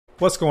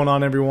What's going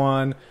on,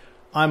 everyone?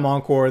 I'm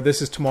Encore.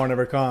 This is Tomorrow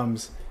Never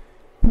Comes.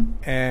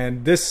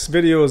 And this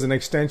video is an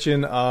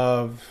extension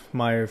of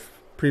my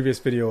previous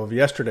video of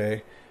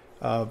yesterday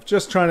of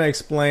just trying to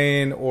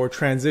explain or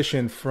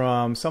transition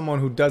from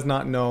someone who does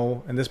not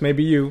know, and this may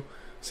be you,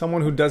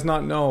 someone who does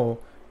not know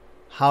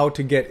how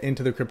to get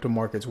into the crypto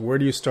markets. Where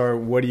do you start?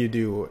 What do you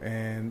do?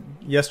 And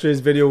yesterday's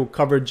video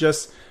covered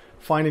just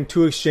finding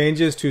two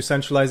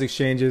centralized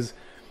exchanges,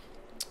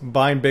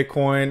 buying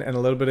Bitcoin and a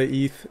little bit of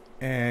ETH,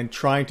 and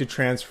trying to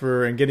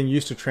transfer and getting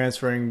used to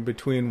transferring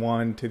between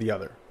one to the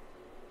other.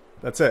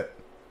 That's it,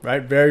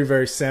 right? Very,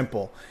 very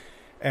simple.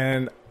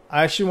 And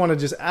I actually want to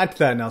just add to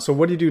that now. So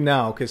what do you do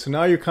now? Okay, so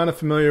now you're kind of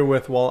familiar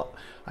with, well,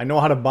 I know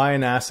how to buy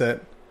an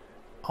asset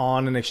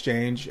on an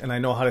exchange and I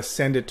know how to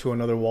send it to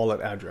another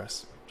wallet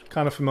address.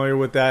 Kind of familiar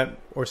with that,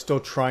 or still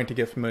trying to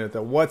get familiar with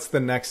that. What's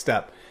the next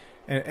step?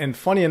 And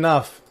funny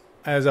enough,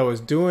 as I was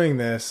doing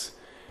this,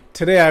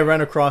 today I ran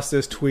across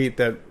this tweet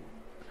that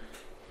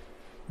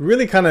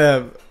really kind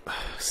of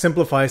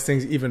simplifies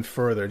things even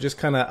further. Just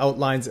kind of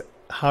outlines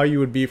how you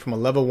would be from a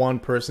level 1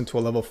 person to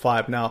a level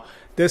 5. Now,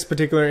 this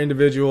particular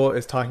individual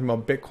is talking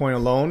about Bitcoin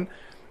alone,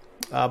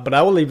 but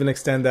I will even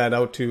extend that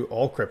out to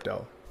all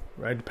crypto,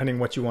 right? Depending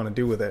what you want to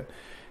do with it.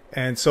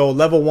 And so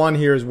level 1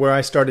 here is where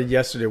I started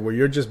yesterday, where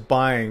you're just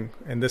buying,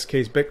 in this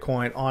case,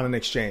 Bitcoin on an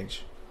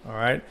exchange, all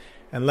right?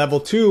 And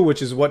level 2,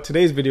 which is what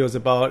today's video is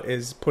about,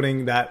 is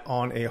putting that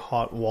on a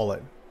hot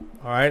wallet,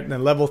 all right? And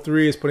then level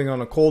 3 is putting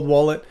on a cold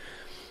wallet.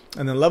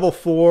 And then level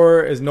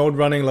 4 is node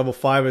running. Level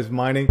 5 is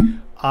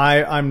mining.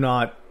 I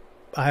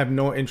have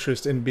no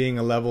interest in being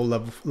a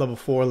level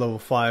 4, level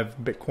 5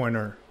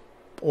 Bitcoiner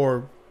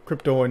or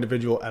crypto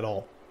individual at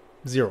all.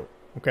 Zero.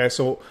 Okay,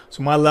 so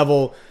my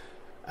level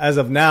as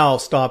of now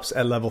stops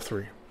at level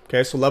 3.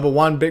 Okay, so level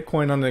 1,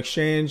 Bitcoin on an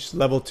exchange.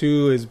 Level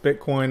 2 is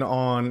Bitcoin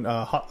on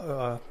a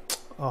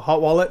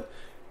hot wallet.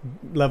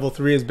 Level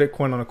 3 is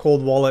Bitcoin on a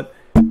cold wallet,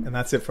 and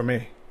that's it for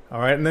me. All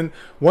right, and then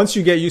once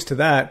you get used to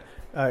that,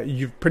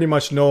 you pretty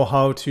much know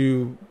how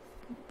to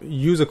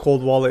use a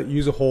cold wallet,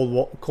 use a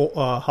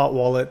hot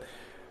wallet,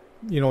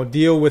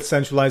 deal with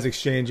centralized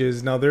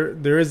exchanges. Now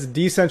there is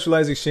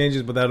decentralized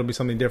exchanges, but that'll be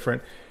something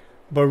different.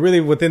 But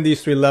really within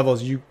these 3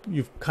 levels,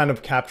 you've kind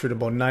of captured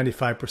about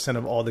 95%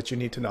 of all that you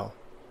need to know.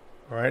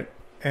 All right.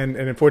 And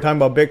if we're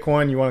talking about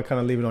Bitcoin, you want to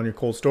kind of leave it on your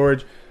cold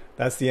storage.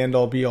 That's the end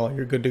all be all.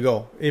 You're good to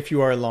go if you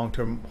are a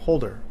long-term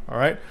holder. All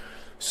right.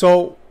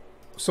 So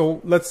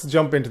let's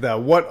jump into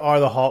that. What are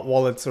the hot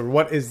wallets, or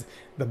what is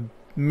the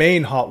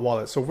main hot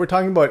wallet? So if we're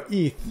talking about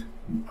ETH,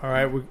 all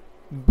right,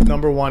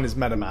 number 1 is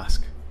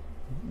Metamask.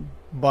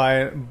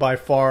 By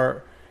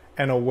far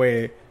and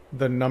away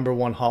the number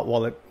 1 hot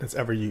wallet that's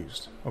ever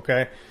used.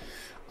 Okay,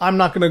 I'm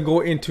not going to go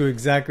into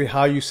exactly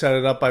how you set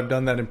it up. I've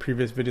done that in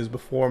previous videos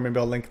before. Maybe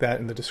I'll link that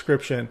in the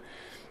description.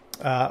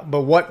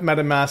 But what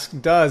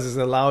Metamask does is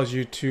it allows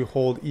you to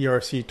hold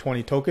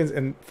ERC20 tokens.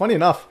 And funny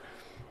enough,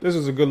 this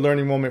was a good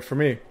learning moment for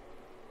me.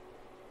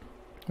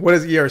 What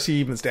does ERC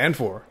even stand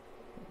for?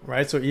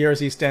 Right? So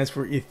ERC stands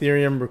for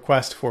Ethereum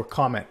Request for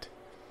Comment.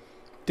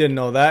 Didn't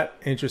know that.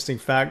 Interesting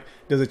fact.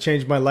 Does it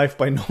change my life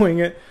by knowing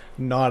it?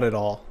 Not at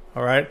all.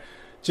 All right.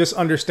 Just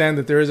understand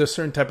that there is a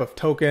certain type of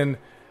token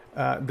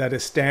that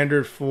is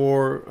standard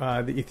for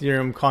the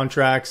Ethereum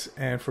contracts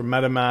and for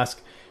Metamask.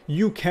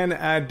 You can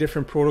add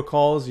different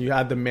protocols. You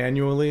add them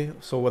manually.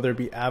 So whether it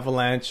be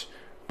Avalanche,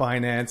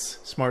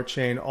 Binance, Smart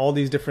Chain, all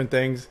these different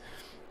things.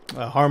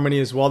 Harmony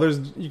as well.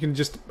 You can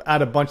just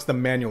add a bunch of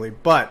them manually,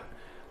 but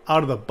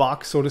out of the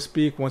box, so to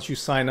speak, once you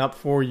sign up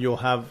you'll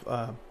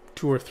have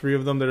 2 or 3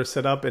 of them that are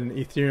set up, and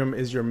Ethereum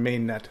is your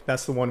main net.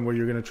 That's the one where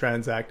you're going to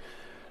transact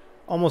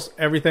almost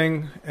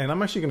everything, and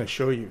I'm actually going to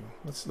show you.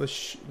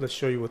 Let's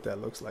show you what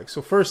that looks like.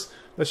 So first,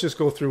 let's just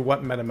go through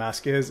what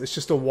Metamask is. It's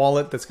just a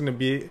wallet that's going to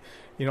be,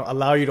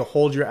 allow you to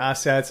hold your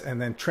assets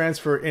and then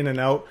transfer in and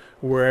out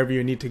wherever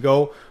you need to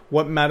go.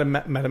 What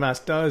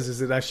Metamask does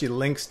is it actually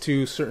links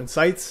to certain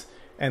sites,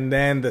 and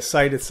then the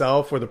site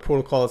itself or the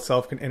protocol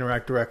itself can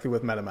interact directly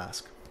with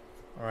MetaMask.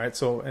 All right,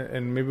 so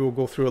and maybe we'll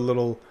go through a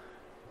little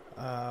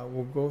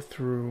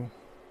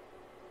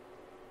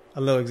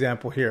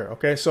example here.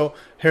 Okay, so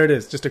here it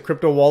is, just a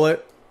crypto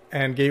wallet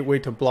and gateway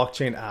to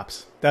blockchain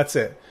apps. That's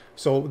it.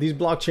 So these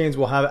blockchains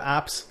will have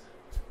apps,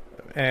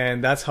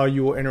 and that's how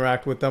you will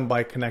interact with them,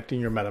 by connecting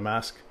your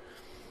MetaMask.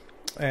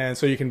 And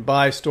so you can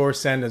buy, store,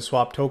 send, and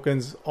swap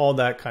tokens, all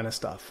that kind of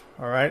stuff.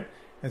 All right,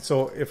 and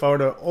so if I were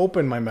to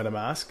open my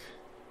MetaMask,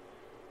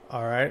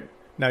 all right,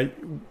 now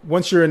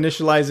once you're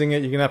initializing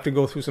it, you're gonna have to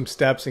go through some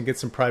steps and get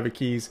some private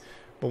keys.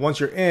 But once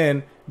you're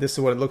in, this is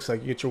what it looks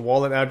like. You get your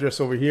wallet address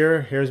over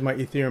here. Here's my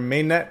Ethereum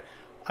mainnet.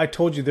 I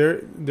told you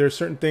there are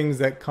certain things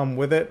that come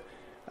with it,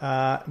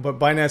 but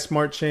Binance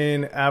Smart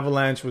Chain,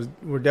 Avalanche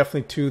were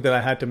definitely 2 that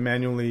I had to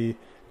manually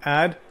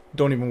add.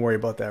 Don't even worry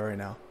about that right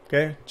now.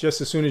 Okay,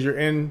 just as soon as you're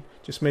in,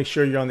 just make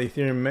sure you're on the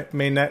Ethereum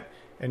mainnet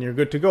and you're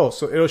good to go.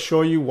 So it'll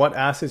show you what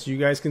assets you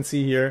guys can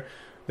see here,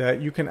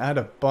 that you can add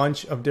a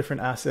bunch of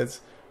different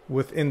assets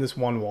within this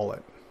one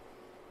wallet.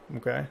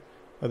 Okay,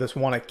 or this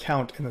one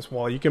account in this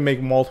wallet. You can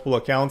make multiple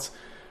accounts.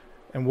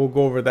 and we'll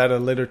go over that at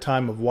a later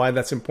time of why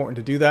that's important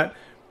to do that.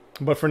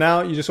 But for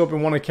now, you just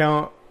open one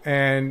account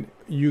and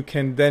you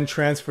can then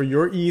transfer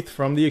your ETH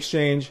from the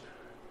exchange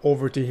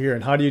over to here.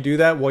 And how do you do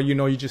that? Well,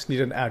 you just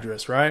need an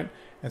address, right?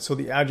 And so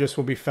the address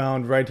will be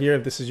found right here.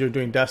 If this is you're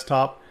doing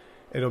desktop,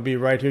 it'll be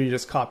right here. You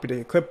just copy to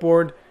your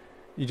clipboard.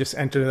 You just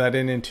enter that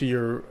into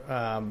your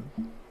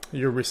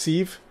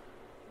receive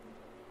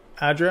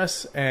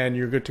address, and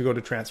you're good to go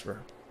to transfer.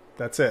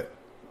 That's it.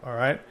 All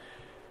right.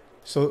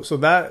 So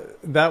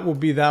that will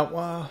be that.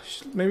 Well,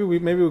 maybe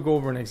we'll go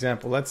over an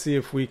example. Let's see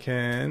if we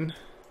can.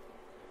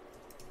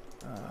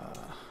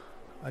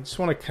 I just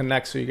want to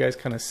connect so you guys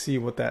kind of see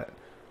what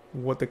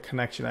the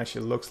connection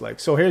actually looks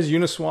like. So here's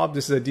Uniswap.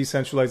 This is a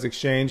decentralized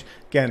exchange.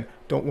 Again,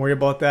 don't worry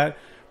about that.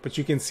 But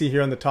you can see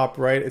here on the top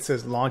right, it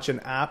says launch an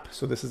app.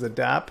 So this is a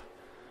dApp.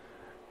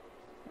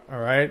 All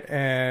right,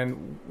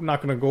 and I'm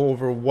not going to go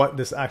over what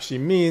this actually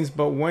means,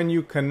 but when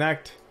you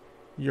connect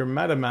your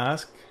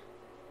MetaMask,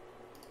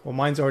 well,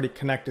 mine's already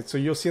connected. So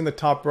you'll see in the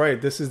top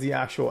right, this is the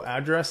actual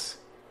address.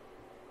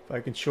 If I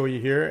can show you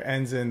here,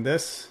 ends in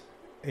this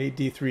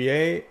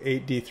 8D3A,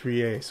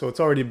 8D3A. So it's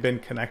already been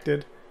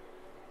connected.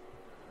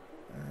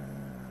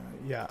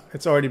 Yeah,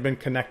 it's already been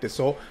connected.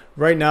 So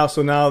right now,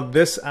 now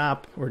this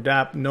app or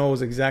dApp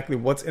knows exactly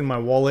what's in my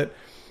wallet,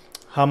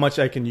 how much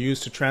I can use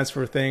to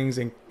transfer things,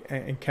 and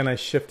can I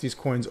shift these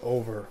coins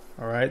over.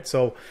 All right,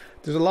 so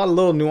there's a lot of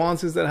little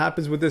nuances that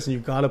happens with this, and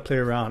you've got to play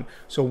around.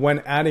 So when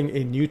adding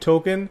a new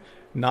token,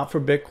 not for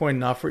Bitcoin,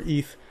 not for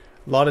ETH,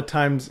 a lot of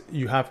times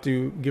you have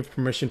to give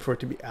permission for it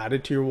to be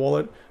added to your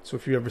wallet. So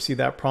if you ever see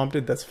that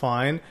prompted, that's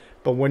fine.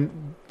 But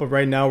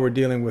right now we're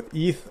dealing with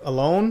ETH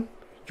alone,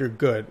 you're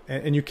good.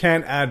 And you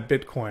can add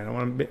Bitcoin. I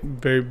want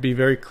to be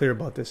very clear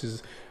about this.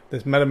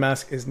 This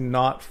MetaMask is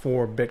not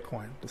for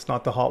Bitcoin. It's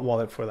not the hot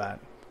wallet for that.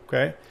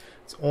 Okay,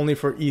 it's only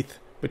for ETH.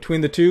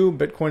 Between the two,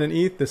 Bitcoin and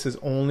ETH, this is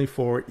only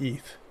for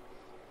ETH.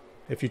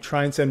 If you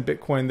try and send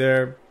Bitcoin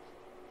there,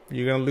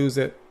 you're going to lose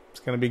it. It's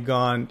going to be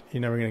gone.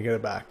 You're never going to get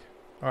it back.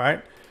 All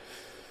right.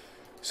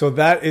 So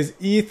that is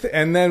ETH.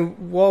 And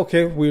then, well,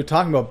 okay, we were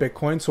talking about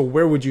Bitcoin. So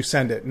where would you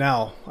send it?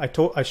 Now,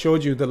 I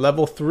showed you the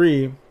level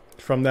 3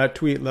 from that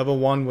tweet. Level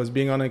 1 was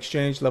being on an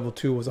exchange. Level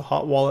 2 was a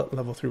hot wallet.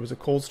 Level 3 was a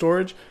cold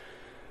storage.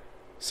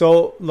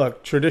 So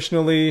look,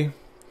 traditionally,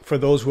 for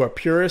those who are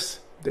purists,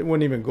 they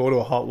wouldn't even go to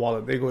a hot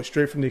wallet. They go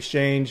straight from the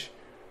exchange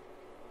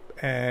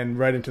and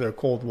right into their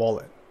cold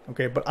wallet.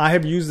 Okay, but I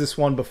have used this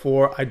one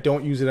before. I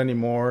don't use it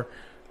anymore,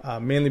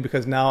 mainly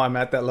because now I'm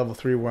at that level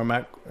 3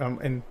 where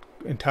I'm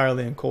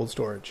entirely in cold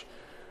storage.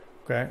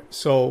 Okay,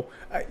 so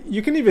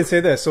you can even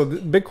say this. So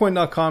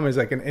Bitcoin.com is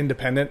like an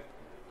independent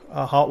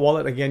hot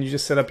wallet. Again, you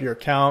just set up your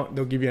account.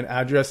 They'll give you an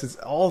address. It's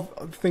all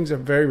things are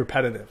very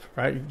repetitive,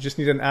 right? You just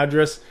need an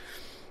address.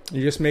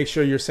 You just make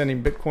sure you're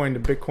sending Bitcoin to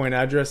Bitcoin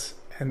address,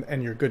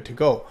 and you're good to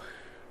go.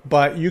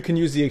 But you can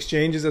use the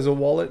exchanges as a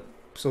wallet.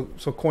 So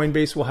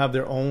Coinbase will have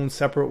their own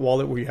separate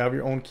wallet where you have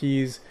your own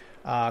keys.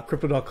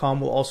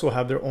 Crypto.com will also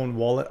have their own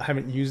wallet. I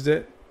haven't used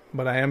it,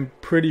 but I am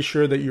pretty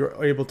sure that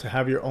you're able to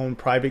have your own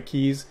private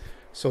keys.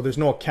 So there's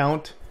no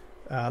account,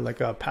 like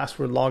a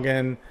password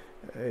login.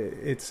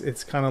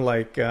 It's kind of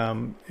like,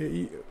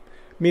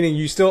 meaning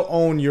you still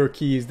own your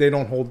keys. They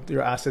don't hold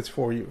your assets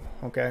for you.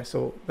 Okay,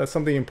 so that's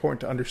something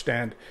important to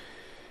understand.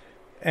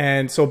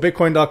 And so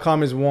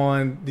Bitcoin.com is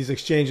one. These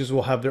exchanges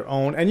will have their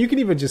own, and you can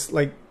even just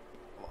like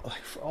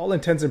for all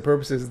intents and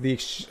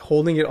purposes,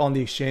 holding it on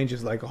the exchange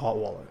is like a hot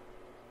wallet,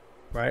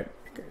 right?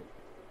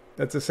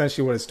 That's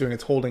essentially what it's doing.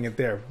 It's holding it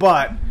there,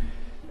 but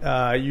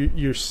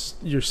you're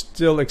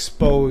still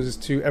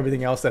exposed to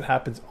everything else that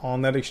happens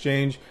on that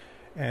exchange.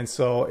 And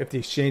so if the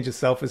exchange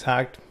itself is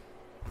hacked,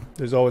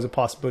 there's always a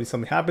possibility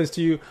something happens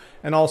to you.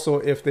 And also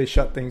if they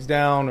shut things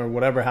down or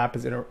whatever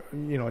happens,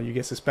 you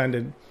get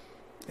suspended,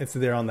 it's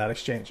there on that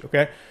exchange.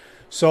 Okay,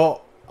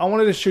 so I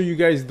wanted to show you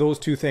guys those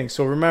two things.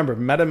 So remember,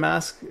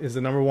 MetaMask is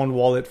the #1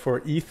 wallet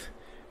for ETH,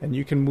 and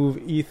you can move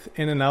ETH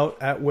in and out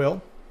at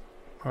will.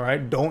 All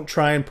right, don't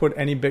try and put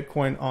any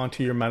Bitcoin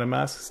onto your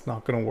MetaMask. It's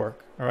not going to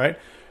work. All right,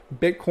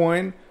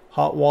 Bitcoin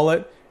hot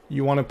wallet,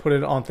 you want to put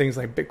it on things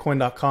like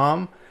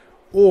Bitcoin.com,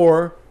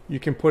 or you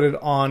can put it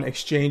on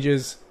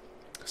exchanges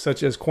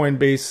such as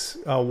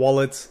Coinbase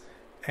wallets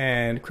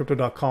and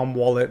Crypto.com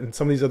wallet, and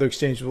some of these other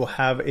exchanges will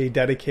have a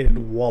dedicated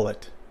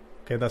wallet.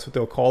 Okay, that's what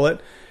they'll call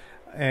it.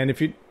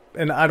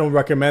 And I don't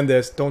recommend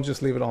this. Don't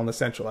just leave it on the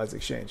centralized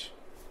exchange.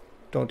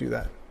 Don't do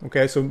that.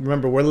 Okay, so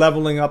remember, we're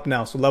leveling up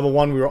now. So level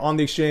 1, we were on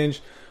the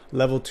exchange.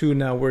 Level 2,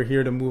 now we're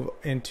here to move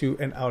into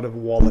and out of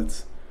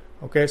wallets.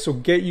 Okay, so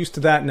get used to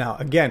that now.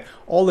 Again,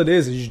 all it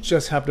is you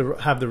just have to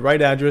have the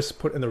right address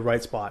put in the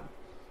right spot.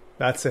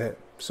 That's it.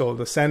 So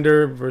the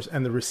sender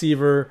and the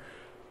receiver,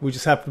 we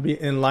just have to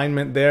be in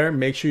alignment there.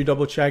 Make sure you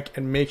double check,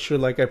 and make sure,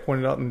 like I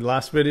pointed out in the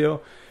last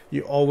video,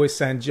 you always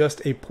send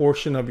just a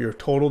portion of your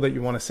total that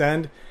you want to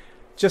send,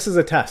 just as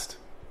a test.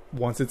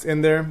 Once it's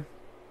in there,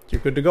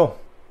 you're good to go.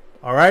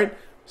 All right.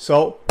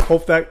 So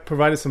hope that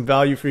provided some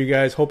value for you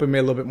guys. Hope it made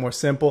it a little bit more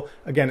simple.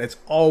 Again, it's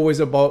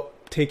always about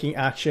taking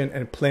action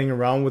and playing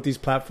around with these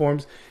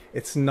platforms.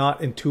 It's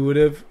not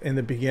intuitive in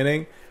the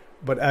beginning,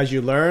 But as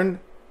you learn,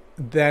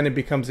 then it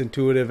becomes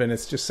intuitive and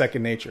it's just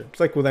second nature. It's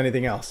like with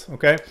anything else,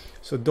 okay?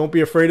 So don't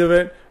be afraid of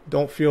it.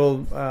 Don't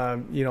feel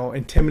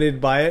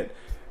intimidated by it.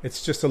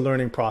 It's just a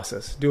learning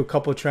process. Do a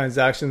couple of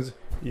transactions,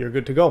 you're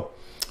good to go.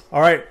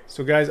 All right,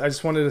 so guys, I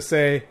just wanted to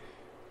say,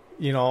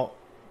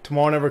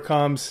 tomorrow never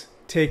comes.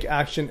 Take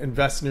action,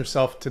 invest in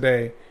yourself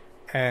today,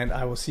 and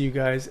I will see you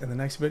guys in the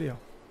next video.